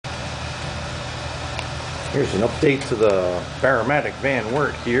Here's an update to the BairMatic Van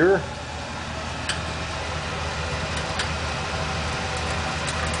Wert here.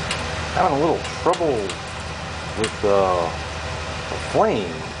 Having a little trouble with the flame.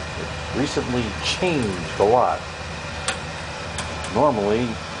 It recently changed a lot. Normally,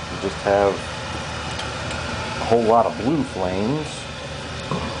 you just have a whole lot of blue flames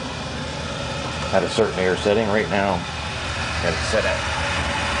at a certain air setting. Right now, got it set at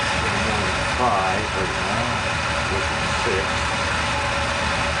 5 right now. This is 6.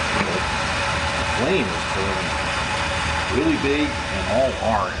 The flame is turning really big and all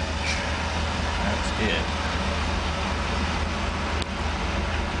orange. That's it.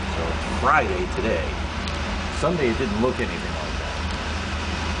 So it's Friday today. Sunday it didn't look anything like that.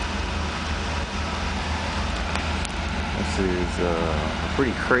 This is a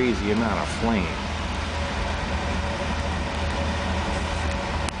pretty crazy amount of flame.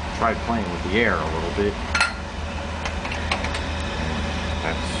 Tried playing with the air a little bit.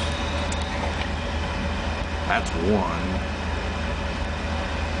 That's one.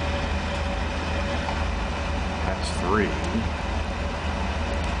 That's 3.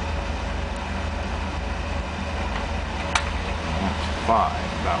 That's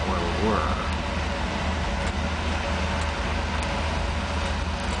 5, about where we were.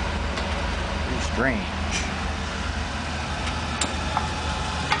 Pretty strange.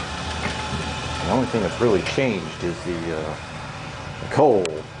 The only thing that's really changed is the coal.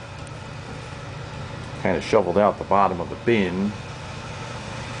 Kind of shoveled out the bottom of the bin,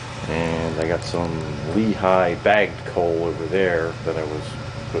 and I got some Lehigh bagged coal over there that I was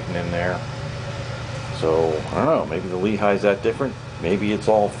putting in there. So I don't know, maybe the Lehigh's that different, maybe it's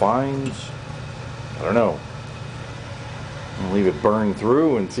all fines, I don't know. I'm gonna leave it burn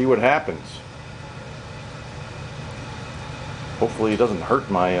through and see what happens. Hopefully it doesn't hurt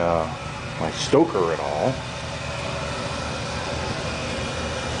my my Stoker at all.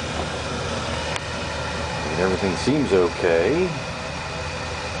 Everything seems okay.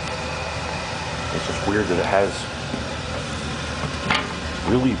 It's just weird that it has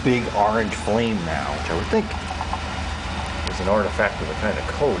really big orange flame now, which I would think is an artifact of the kind of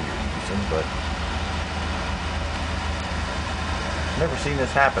coal you're using, but I've never seen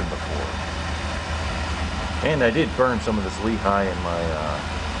this happen before. And I did burn some of this Lehigh in my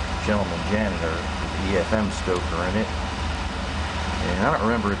gentleman janitor with the EFM Stoker in it, and I don't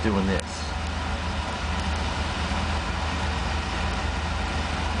remember it doing this.